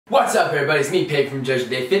What's up everybody, it's me Peg from Judge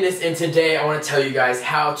Day Fitness, and today I want to tell you guys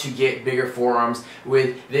how to get bigger forearms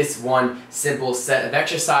with this one simple set of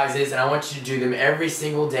exercises, and I want you to do them every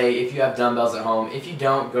single day if you have dumbbells at home. If you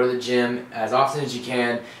don't, go to the gym as often as you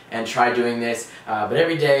can and try doing this, but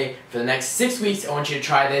every day for the next 6 weeks I want you to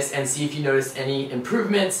try this and see if you notice any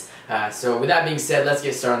improvements. So with that being said, let's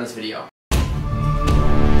get started on this video.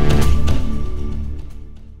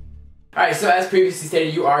 Alright, so as previously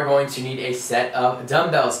stated, you are going to need a set of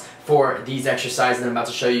dumbbells for these exercises that I'm about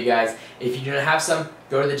to show you guys. If you do not have some,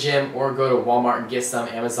 go to the gym or go to Walmart and get some,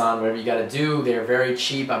 Amazon, whatever you gotta do. They're very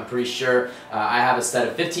cheap, I'm pretty sure. I have a set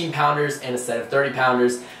of 15 pounders and a set of 30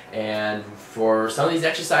 pounders, and for some of these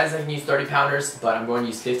exercises I can use 30 pounders, but I'm going to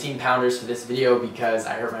use 15 pounders for this video because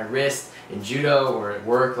I hurt my wrist in judo or at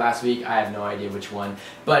work last week. I have no idea which one.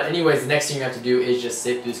 But anyways, the next thing you have to do is just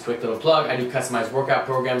sit through this quick little plug. I do customized workout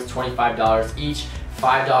programs, $25 each.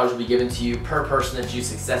 $5 will be given to you per person that you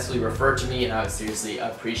successfully refer to me, and I would seriously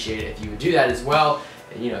appreciate it if you would do that as well.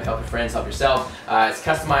 And, you know, help your friends, help yourself. It's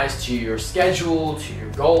customized to your schedule, to your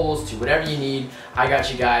goals, to whatever you need. I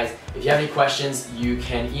got you guys. If you have any questions, you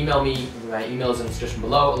can email me. My email is in the description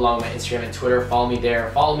below, along with my Instagram and Twitter. Follow me there.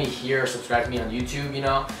 Follow me here. Subscribe to me on YouTube, you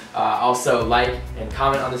know. Also, like and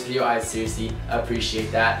comment on this video. I seriously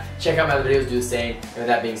appreciate that. Check out my other videos, do the same. And with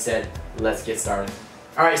that being said, let's get started.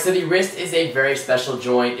 Alright, so the wrist is a very special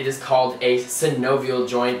joint. It is called a synovial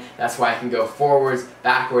joint. That's why I can go forwards,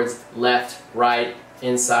 backwards, left, right,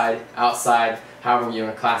 inside, outside, however you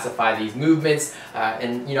want to classify these movements.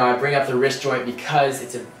 And you know, I bring up the wrist joint because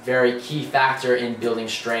it's a very key factor in building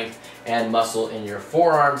strength and muscle in your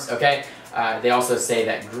forearms, okay? They also say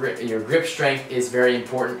that your grip strength is very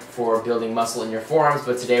important for building muscle in your forearms,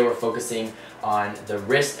 but today we're focusing on the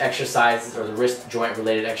wrist exercises, or the wrist joint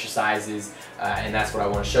related exercises, and that's what I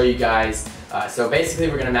want to show you guys. So basically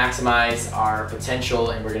we're going to maximize our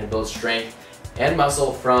potential and we're going to build strength and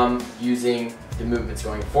muscle from using the movements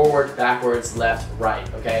going forward, backwards, left,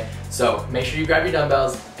 right, okay? So make sure you grab your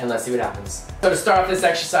dumbbells and let's see what happens. So to start off this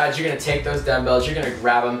exercise, you're going to take those dumbbells, you're going to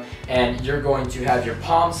grab them, and you're going to have your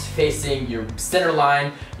palms facing your center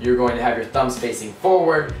line, you're going to have your thumbs facing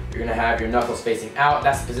forward, you're going to have your knuckles facing out.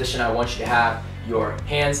 That's the position I want you to have your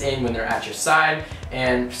hands in when they're at your side.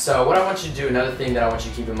 And so what I want you to do, another thing that I want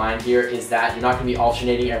you to keep in mind here, is that you're not going to be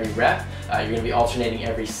alternating every rep, you're going to be alternating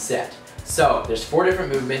every set. So there's 4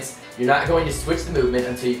 different movements. You're not going to switch the movement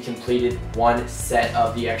until you've completed one set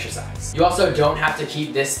of the exercise. You also don't have to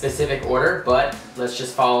keep this specific order, but let's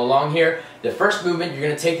just follow along here. The first movement, you're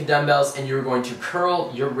going to take the dumbbells and you're going to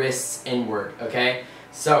curl your wrists inward, okay?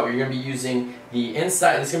 So you're going to be using the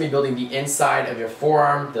inside, it's going to be building the inside of your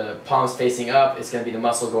forearm, the palms facing up. It's going to be the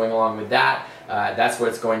muscle going along with that. That's what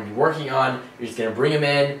it's going to be working on. You're just going to bring them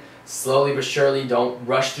in. Slowly but surely, don't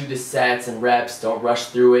rush through the sets and reps, don't rush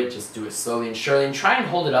through it, just do it slowly and surely, and try and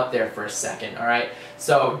hold it up there for a second, alright?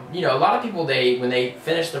 So, you know, a lot of people, when they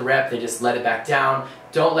finish the rep, they just let it back down.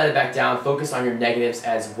 Don't let it back down, focus on your negatives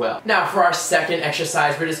as well. Now for our second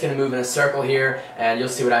exercise, we're just going to move in a circle here, and you'll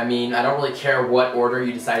see what I mean. I don't really care what order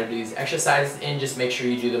you decide to do these exercises in, just make sure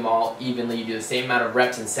you do them all evenly. You do the same amount of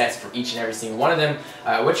reps and sets for each and every single one of them.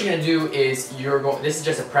 What you're going to do is, this is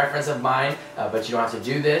just a preference of mine, but you don't have to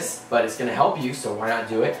do this, but it's going to help you, so why not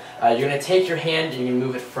do it? You're going to take your hand and you're going to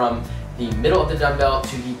move it from the middle of the dumbbell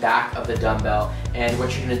to the back of the dumbbell, and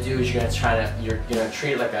what you're going to do is you're going to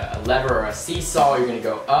treat it like a lever or a seesaw. You're going to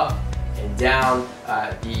go up and down.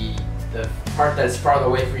 The part that is farther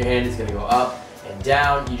away from your hand is going to go up and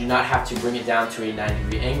down. You do not have to bring it down to a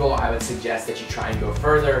 90-degree angle. I would suggest that you try and go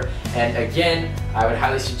further, and again, I would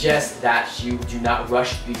highly suggest that you do not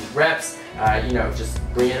rush these reps. You know, just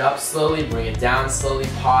bring it up slowly, bring it down slowly,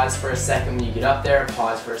 pause for a second when you get up there,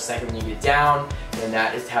 pause for a second when you get down, and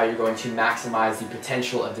that is how you're going to maximize the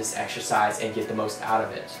potential of this exercise and get the most out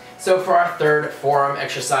of it. So for our third forearm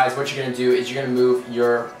exercise, what you're going to do is you're going to move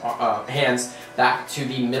your hands back to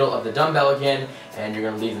the middle of the dumbbell again, and you're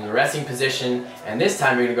going to leave them in the resting position, and this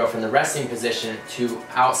time you're going to go from the resting position to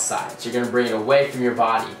outside. So you're going to bring it away from your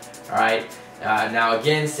body, alright? Now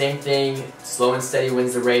again, same thing, slow and steady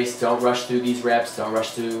wins the race. Don't rush through these reps, don't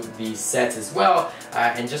rush through these sets as well,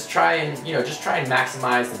 and just try and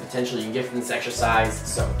maximize the potential you can get from this exercise.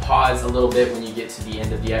 So pause a little bit when you get to the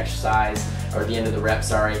end of the exercise, or the end of the rep,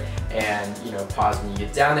 sorry, and pause when you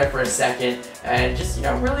get down there for a second, and just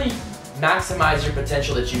really maximize your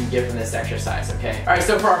potential that you can get from this exercise, okay? Alright,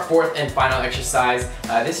 so for our fourth and final exercise,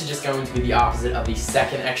 this is just going to be the opposite of the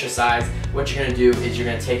second exercise. What you're going to do is you're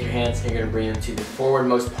going to take your hands and you're going to bring them to the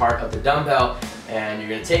forwardmost part of the dumbbell, and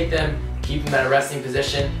you're going to take them, keep them at a resting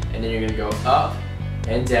position, and then you're going to go up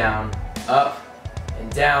and down, up and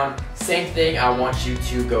down. Same thing, I want you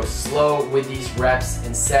to go slow with these reps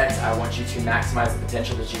and sets. I want you to maximize the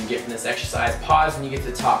potential that you can get from this exercise. Pause when you get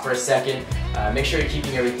to the top for a second. Make sure you're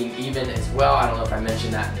keeping everything even as well. I don't know if I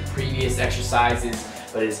mentioned that in the previous exercises,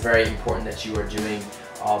 but it's very important that you are doing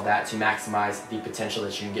all that to maximize the potential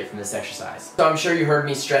that you can get from this exercise. So I'm sure you heard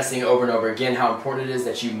me stressing over and over again how important it is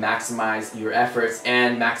that you maximize your efforts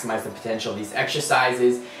and maximize the potential of these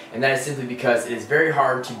exercises, and that is simply because it is very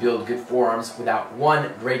hard to build good forearms without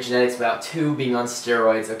one, great genetics, without two, being on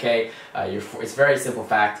steroids, okay? It's a very simple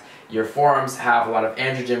fact. Your forearms have a lot of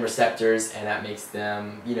androgen receptors, and that makes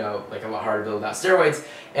them, you know, like a lot harder to build without steroids.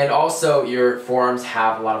 And also your forearms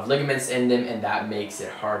have a lot of ligaments in them, and that makes it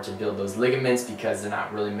hard to build those ligaments because they're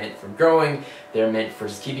not really meant for growing. They're meant for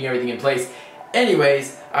just keeping everything in place.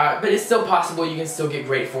 Anyways, but it's still possible. You can still get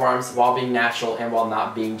great forearms while being natural and while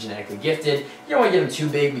not being genetically gifted. You don't want to get them too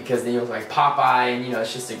big because then you look like Popeye, and you know,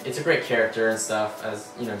 it's a great character and stuff, as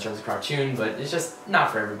you know, in terms of cartoon, but it's just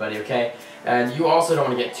not for everybody, okay? And you also don't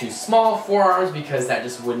want to get too small forearms because that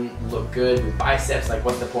just wouldn't look good with biceps. Like,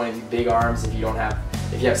 what's the point of these big arms if you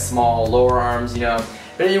have small lower arms, you know?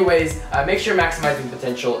 But anyways, make sure you're maximizing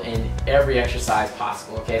potential in every exercise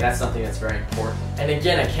possible, okay? That's something that's very important. And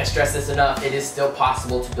again, I can't stress this enough, it is still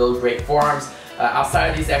possible to build great forearms. Outside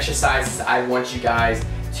of these exercises, I want you guys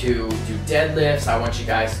to do deadlifts. I want you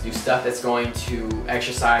guys to do stuff that's going to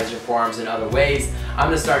exercise your forearms in other ways. I'm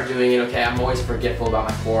going to start doing it, okay? I'm always forgetful about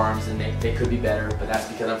my forearms, and they could be better, but that's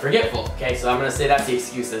because I'm forgetful, okay? So I'm going to say that's the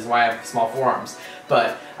excuse. That's why I have small forearms.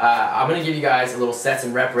 But I'm going to give you guys a little sets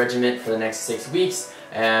and rep regimen for the next 6 weeks,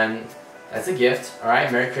 and that's a gift, all right?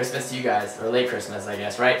 Merry Christmas to you guys, or late Christmas, I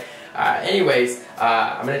guess, right? Anyways,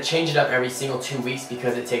 I'm going to change it up every single 2 weeks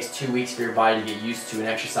because it takes 2 weeks for your body to get used to an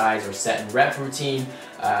exercise or set and rep routine.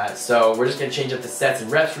 So we're just going to change up the sets and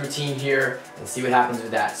reps routine here and see what happens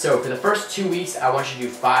with that. So for the first 2 weeks, I want you to do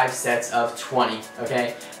 5 sets of 20,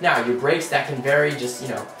 okay? Now, your breaks, that can vary, just, you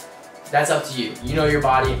know, that's up to you. You know your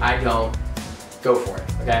body, I don't. Go for it,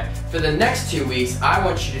 okay? For the next 2 weeks, I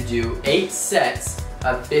want you to do 8 sets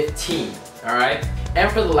of 15, all right?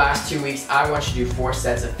 And for the last 2 weeks, I want you to do 4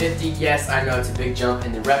 sets of 50. Yes, I know it's a big jump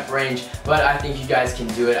in the rep range, but I think you guys can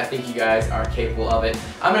do it. I think you guys are capable of it.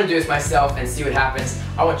 I'm gonna do this myself and see what happens.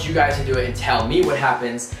 I want you guys to do it and tell me what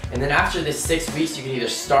happens. And then after this 6 weeks, you can either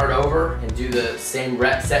start over and do the same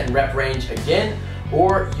set and rep range again,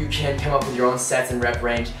 or you can come up with your own sets and rep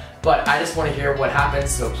range. But I just want to hear what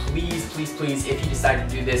happens, so please, please, please, if you decide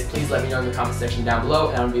to do this, please let me know in the comment section down below,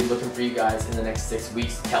 and I'm going to be looking for you guys in the next 6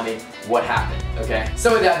 weeks to tell me what happened, okay?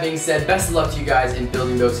 So with that being said, best of luck to you guys in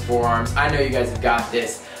building those forearms. I know you guys have got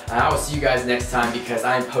this, and I will see you guys next time because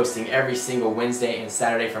I'm posting every single Wednesday and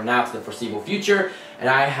Saturday from now to the foreseeable future, and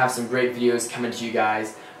I have some great videos coming to you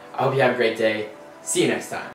guys. I hope you have a great day. See you next time.